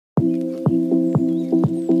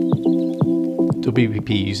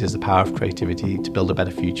WPP uses the power of creativity to build a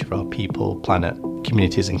better future for our people, planet,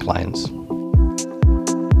 communities and clients.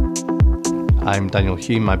 I'm Daniel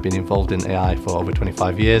Hulme. I've been involved in AI for over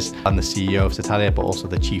 25 years. I'm the CEO of Satalia, but also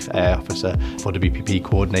the Chief AI Officer for WPP,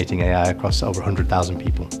 coordinating AI across over 100,000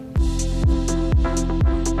 people.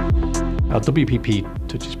 Now, WPP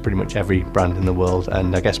touches pretty much every brand in the world,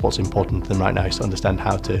 and I guess what's important to them right now is to understand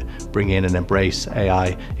how to bring in and embrace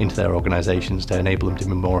AI into their organizations to enable them to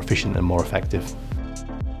be more efficient and more effective.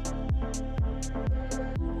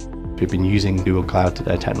 We've been using Google Cloud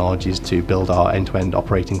technologies to build our end-to-end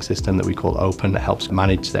operating system that we call Open, that helps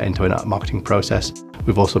manage the end-to-end marketing process.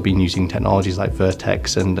 We've also been using technologies like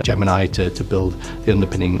Vertex and Gemini to build the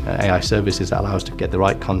underpinning AI services that allow us to get the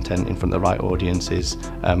right content in front of the right audiences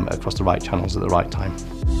across the right channels at the right time.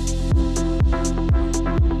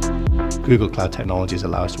 Google Cloud technologies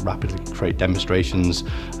allow us to rapidly create demonstrations,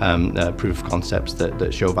 proof of concepts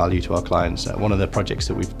that show value to our clients. One of the projects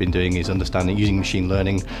that we've been doing is using machine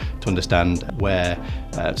learning to understand where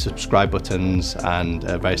subscribe buttons and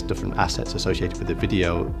various different assets associated with the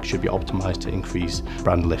video should be optimized to increase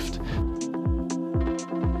brand lift.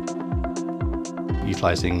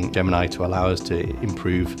 Utilising Gemini to allow us to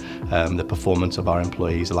improve the performance of our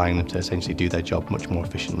employees, allowing them to essentially do their job much more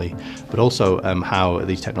efficiently, but also how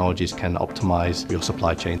these technologies can optimise your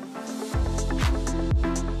supply chain.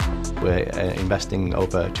 We're investing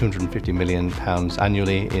over £250 million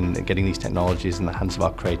annually in getting these technologies in the hands of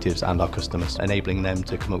our creatives and our customers, enabling them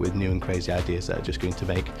to come up with new and crazy ideas that are just going to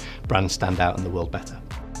make brands stand out in the world better.